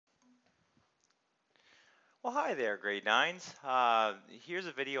Well, hi there, grade 9s. Here's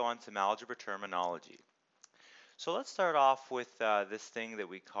a video on some algebra terminology. So let's start off with this thing that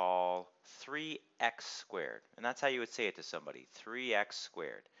we call 3x squared. And that's how you would say it to somebody, 3x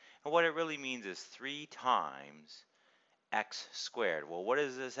squared. And what it really means is 3 times x squared. Well, what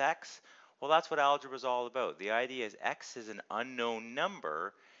is this x? Well, that's what algebra is all about. The idea is x is an unknown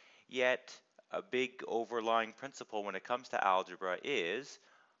number, yet a big overlying principle when it comes to algebra is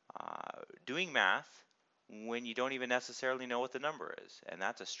doing math when you don't even necessarily know what the number is. And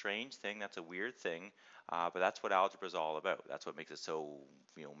that's a strange thing, that's a weird thing, but that's what algebra is all about. That's what makes it so,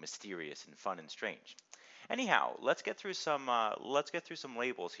 mysterious and fun and strange. Anyhow, let's get through some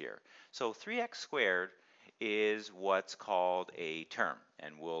labels here. So 3x squared is what's called a term,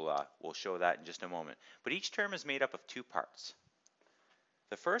 and we'll show that in just a moment. But each term is made up of two parts.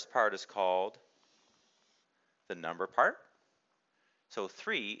 The first part is called the number part. So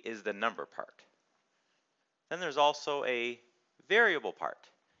 3 is the number part. Then there's also a variable part.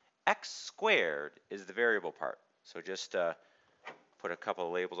 X squared is the variable part. So just put a couple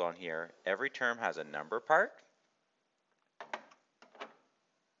of labels on here. Every term has a number part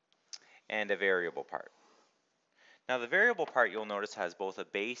and a variable part. Now the variable part, you'll notice, has both a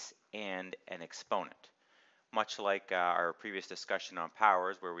base and an exponent. Much like our previous discussion on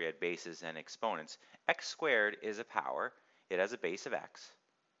powers where we had bases and exponents, x squared is a power. It has a base of x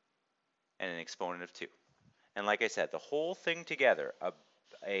and an exponent of 2. And like I said, the whole thing together,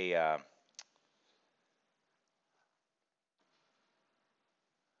 a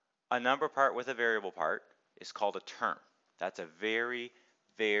number part with a variable part is called a term. That's a very,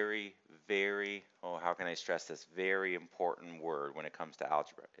 very, very, how can I stress this, very important word when it comes to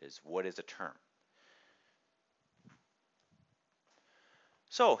algebra, is what is a term?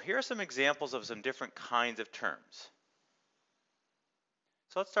 So here are some examples of some different kinds of terms.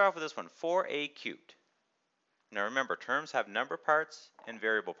 So let's start off with this one, 4a cubed. Now remember, terms have number parts and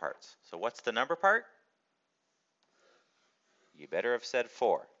variable parts. So what's the number part? You better have said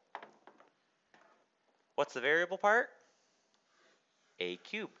 4. What's the variable part? A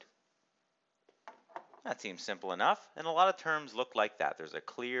cubed. That seems simple enough, and a lot of terms look like that. There's a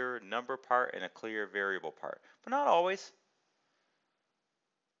clear number part and a clear variable part, but not always.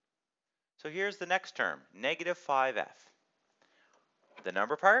 So here's the next term, negative 5f. The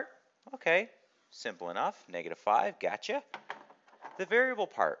number part? Okay, simple enough, negative 5, gotcha. The variable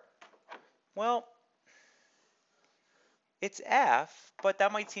part? Well, it's f, but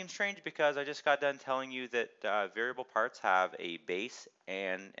that might seem strange because I just got done telling you that variable parts have a base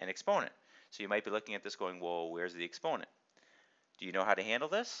and an exponent. So you might be looking at this going, well, where's the exponent? Do you know how to handle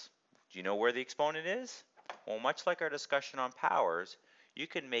this? Do you know where the exponent is? Well, much like our discussion on powers, you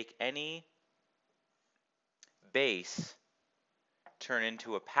can make any base turn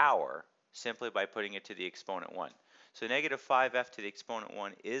into a power simply by putting it to the exponent 1. So negative 5f to the exponent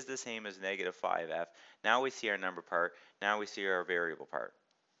 1 is the same as negative 5f. Now we see our number part. Now we see our variable part.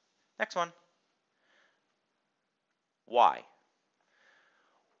 Next one. Y.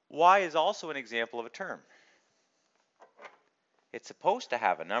 Y is also an example of a term. It's supposed to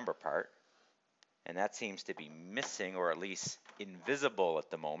have a number part, and that seems to be missing, or at least invisible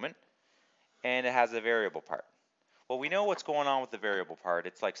at the moment, and it has a variable part. Well, we know what's going on with the variable part.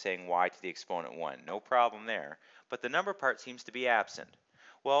 It's like saying y to the exponent 1. No problem there. But the number part seems to be absent.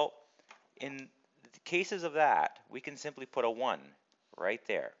 Well, in cases of that, we can simply put a 1 right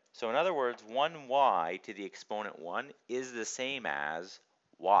there. So in other words, 1y to the exponent 1 is the same as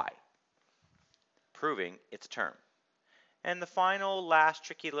y, proving it's a term. And the final, last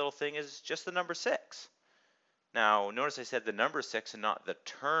tricky little thing is just the number 6. Now, notice I said the number 6 and not the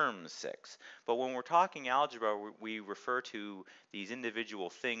term 6. But when we're talking algebra, we refer to these individual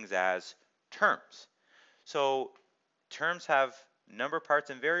things as terms. So terms have number parts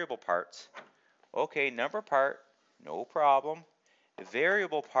and variable parts. Okay, number part, no problem. The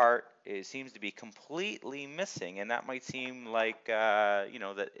variable part seems to be completely missing, and that might seem like that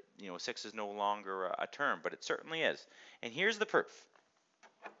 6 is no longer a term, but it certainly is. And here's the proof.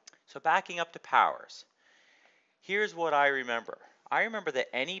 So backing up to powers. Here's what I remember. I remember that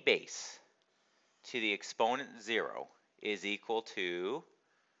any base to the exponent 0 is equal to,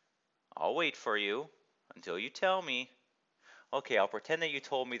 I'll wait for you until you tell me. Okay, I'll pretend that you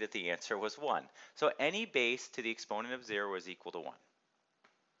told me that the answer was 1. So any base to the exponent of 0 is equal to 1.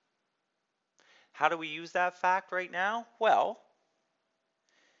 How do we use that fact right now? Well,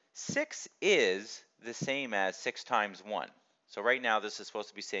 6 is the same as 6 times 1. So right now this is supposed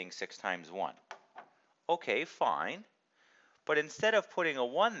to be saying 6 times 1. Okay, fine. But instead of putting a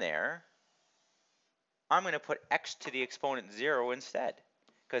 1 there, I'm going to put x to the exponent 0 instead.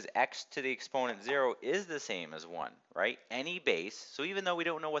 because x to the exponent 0 is the same as 1, right? Any base. So even though we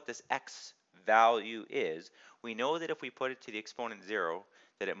don't know what this x value is, we know that if we put it to the exponent 0,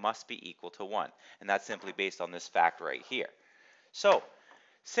 that it must be equal to 1. And that's simply based on this fact right here. So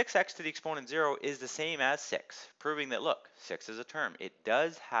 6x to the exponent 0 is the same as 6, proving that, look, 6 is a term. It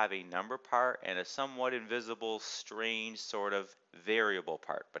does have a number part and a somewhat invisible, strange sort of variable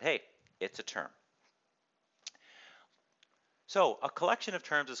part. But hey, it's a term. So a collection of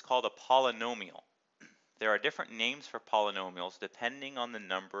terms is called a polynomial. There are different names for polynomials depending on the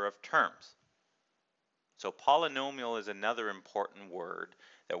number of terms. So polynomial is another important word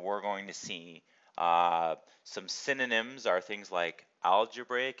that we're going to see. Some synonyms are things like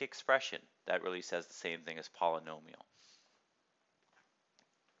algebraic expression. That really says the same thing as polynomial.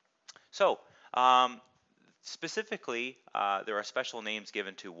 So specifically, there are special names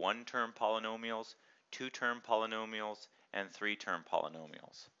given to one-term polynomials, two-term polynomials, and three-term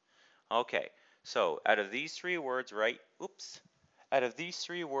polynomials. Okay, so out of these three words right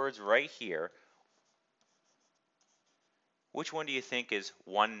here, which one do you think is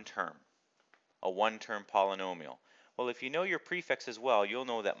one term? A one-term polynomial. Well, if you know your prefix as well, you'll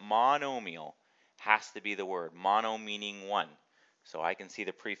know that monomial has to be the word. Mono meaning one. So I can see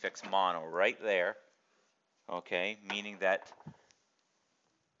the prefix mono right there. Okay, meaning that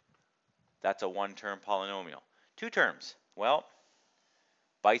that's a one-term polynomial. Two terms. Well,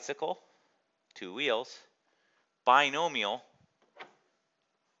 bicycle, two wheels. Binomial,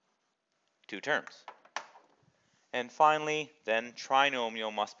 two terms. And finally, then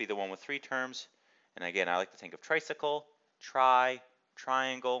trinomial must be the one with three terms. And again, I like to think of tricycle,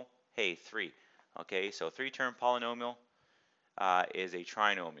 triangle, hey, three. Okay, so three-term polynomial is a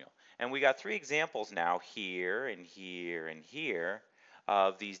trinomial. And we got three examples now, here and here and here,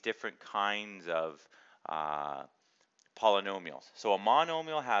 of these different kinds of polynomials. So a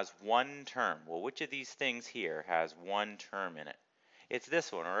monomial has one term. Well, which of these things here has one term in it? It's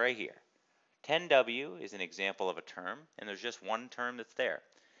this one right here. 10w is an example of a term, and there's just one term that's there.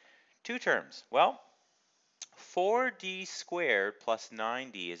 Two terms. Well, 4d squared plus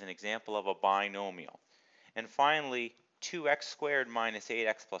 9d is an example of a binomial. And finally, 2x squared minus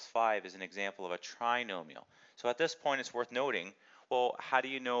 8x plus 5 is an example of a trinomial. So at this point, it's worth noting, well, how do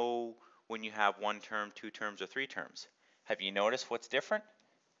you know when you have one term, two terms, or three terms? Have you noticed what's different?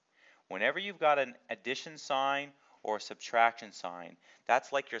 Whenever you've got an addition sign or a subtraction sign,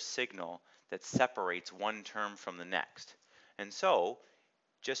 that's like your signal that separates one term from the next. And so,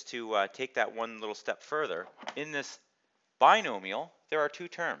 just to take that one little step further, in this binomial, there are two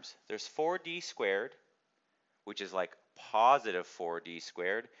terms. There's 4d squared, which is like positive 4d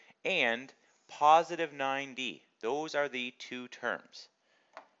squared, and positive 9d. Those are the two terms.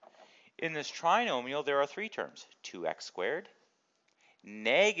 In this trinomial, there are three terms. 2x squared,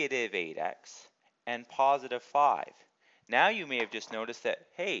 negative 8x, and positive 5. Now you may have just noticed that,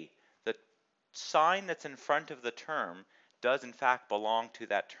 hey, the sign that's in front of the term does in fact belong to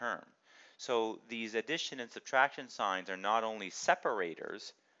that term. So these addition and subtraction signs are not only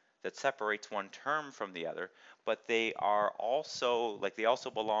separators that separates one term from the other, but they are also, they also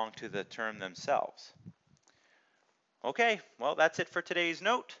belong to the term themselves. Okay, well, that's it for today's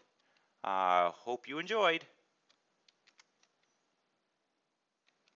note. Hope you enjoyed.